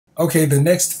Okay, the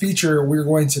next feature we're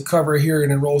going to cover here in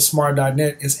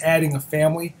Enrollsmart.net is adding a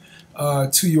family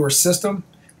to your system,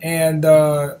 and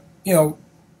you know,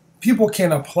 people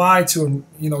can apply to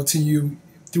to you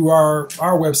through our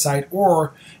website,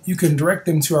 or you can direct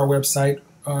them to our website,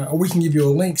 or we can give you a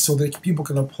link so that people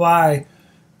can apply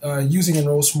using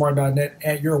Enrollsmart.net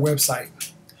at your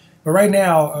website. But right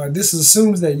now, this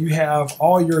assumes that you have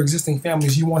all your existing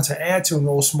families you want to add to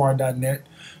Enrollsmart.net,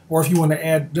 or if you want to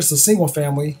add just a single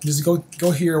family, just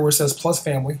go here where it says plus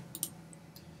family,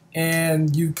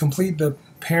 and you complete the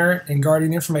parent and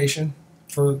guardian information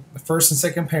for the first and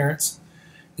second parents,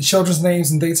 the children's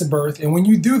names and dates of birth. And when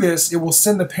you do this, it will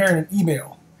send the parent an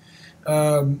email.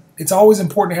 It's always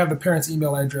important to have the parent's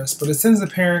email address, but it sends the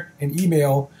parent an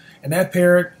email, and that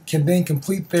parent can then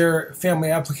complete their family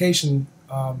application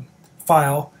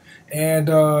file, and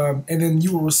then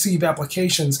you will receive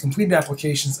applications, completed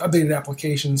applications, updated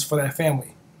applications for that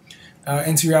family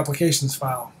into your applications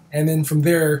file. And then from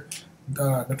there,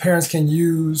 the parents can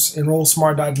use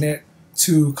Enrollsmart.net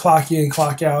to clock in,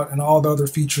 clock out, and all the other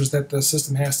features that the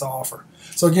system has to offer.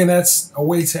 So again, that's a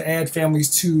way to add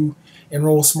families to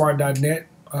Enrollsmart.net.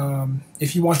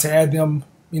 If you want to add them,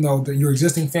 your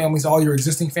existing families, all your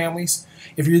existing families.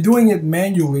 If you're doing it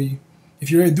manually, if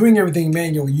you're doing everything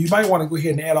manually, you might want to go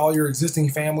ahead and add all your existing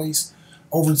families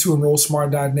over to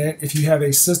Enrollsmart.net. If you have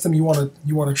a system you want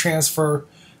to transfer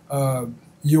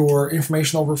your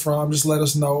information over from, just let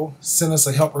us know. Send us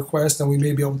a help request, and we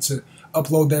may be able to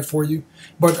upload that for you.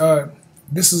 But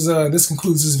this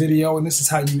concludes this video, and this is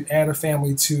how you add a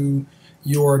family to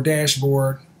your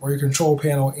dashboard or your control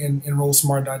panel in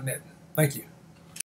Enrollsmart.net. Thank you.